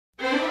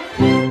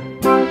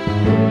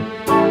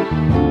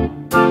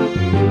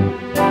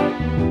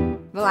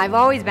I've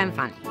always been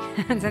funny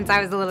since I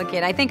was a little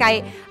kid. I think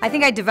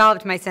I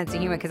developed my sense of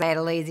humor because I had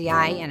a lazy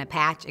eye and a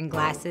patch and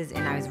glasses,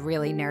 and I was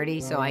really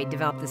nerdy, so I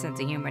developed the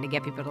sense of humor to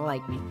get people to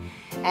like me.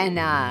 And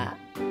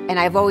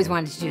I've always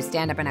wanted to do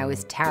stand-up, and I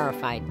was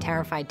terrified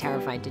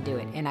to do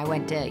it. And I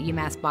went to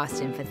UMass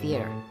Boston for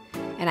theater.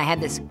 And I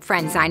had this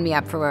friend sign me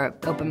up for an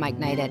open mic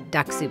night at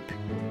Duck Soup.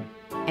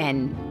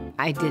 And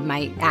I did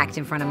my act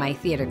in front of my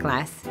theater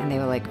class, and they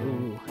were like,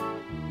 ooh,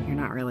 you're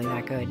not really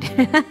that good.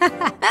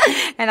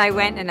 And I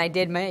went and I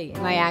did my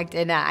act,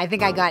 and I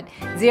think I got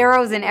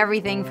zeros in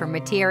everything for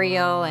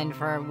material and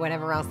for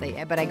whatever else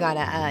but I got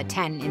a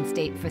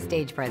 10 for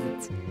stage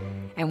presence.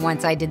 And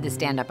once I did the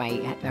stand-up,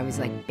 I was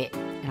like bit,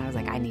 and I was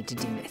like, I need to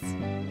do this.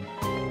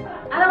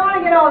 I don't want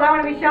to get old. I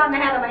want to be shot in the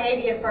head on my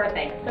 80th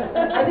birthday.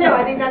 I do.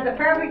 I think that's a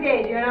perfect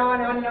age. You know,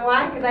 and I want to know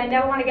why? Because I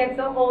never want to get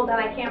so old that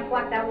I can't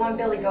pluck that one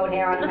billy goat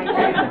hair out of my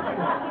chin.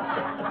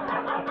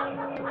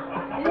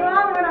 You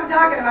know what I'm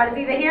talking about? It's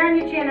either here on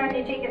your chin or on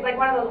your cheek. It's like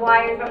one of those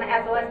wires from the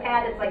SOS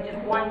pad. It's like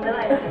just one little.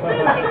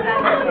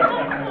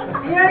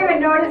 You don't even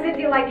notice it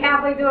till like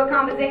halfway through a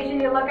conversation.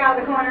 You look out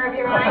of the corner of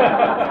your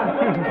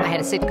eye. I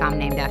had a sitcom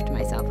named after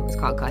myself. It was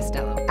called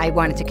Costello. I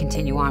wanted to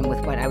continue on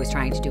with what I was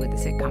trying to do with the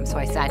sitcom, so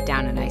I sat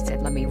down and I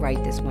said, let me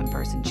write this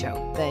one-person show.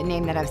 The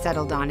name that I've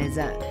settled on is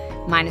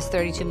minus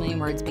 32 million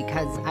words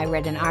because I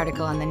read an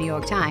article in the New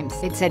York Times.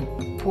 It said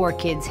poor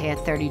kids had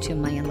 32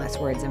 million less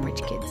words than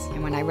rich kids.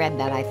 And when I read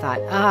that, I thought,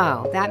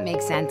 oh, that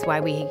makes sense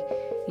why we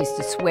used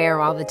to swear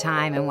all the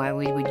time and why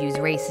we would use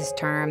racist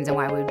terms and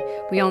why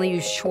we only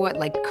use short,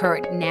 like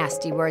curt,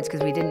 nasty words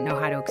because we didn't know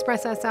how to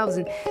express ourselves.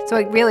 And so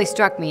it really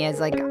struck me as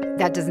like,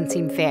 that doesn't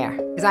seem fair.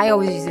 Because I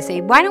always used to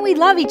say, why don't we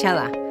love each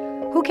other?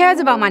 Who cares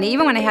about money?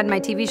 Even when I had my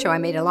TV show, I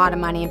made a lot of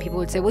money, and people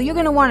would say, well, you're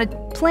going to want a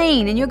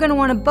plane, and you're going to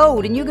want a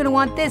boat, and you're going to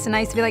want this. And I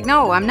used to be like,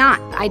 no, I'm not.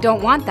 I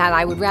don't want that.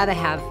 I would rather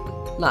have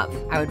love.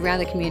 I would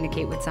rather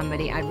communicate with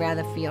somebody. I'd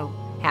rather feel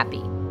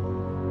happy.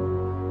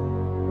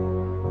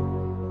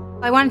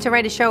 I wanted to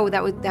write a show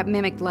that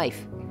mimicked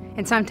life.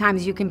 And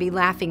sometimes you can be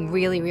laughing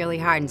really, really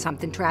hard, and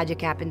something tragic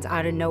happens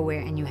out of nowhere,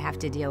 and you have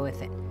to deal with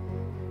it.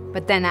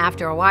 But then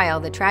after a while,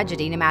 the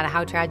tragedy, no matter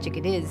how tragic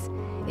it is,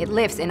 it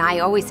lifts. And I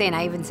always say, and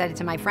I even said it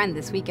to my friend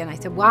this weekend, I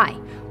said, why?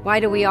 Why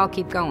do we all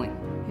keep going?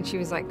 And she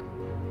was like,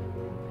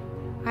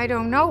 I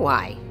don't know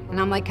why.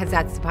 And I'm like, because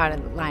that's the part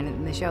of the line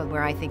in the show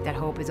where I think that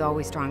hope is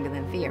always stronger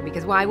than fear,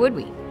 because why would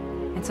we?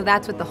 And so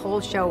that's what the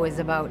whole show is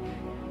about,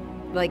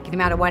 like no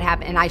matter what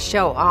happened. And I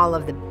show all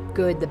of the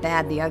good, the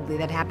bad, the ugly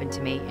that happened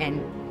to me.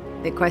 And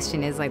the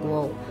question is like,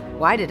 well,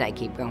 why did I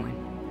keep going?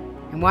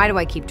 And why do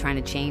I keep trying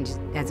to change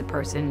as a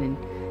person and,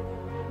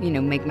 you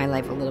know, make my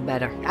life a little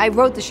better? I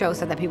wrote the show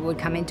so that people would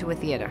come into a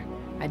theater,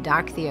 a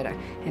dark theater,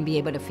 and be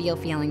able to feel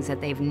feelings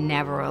that they've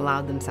never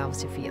allowed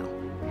themselves to feel.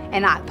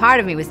 And part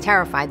of me was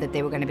terrified that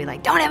they were going to be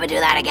like, don't ever do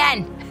that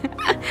again.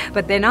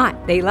 But they're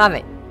not. They love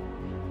it.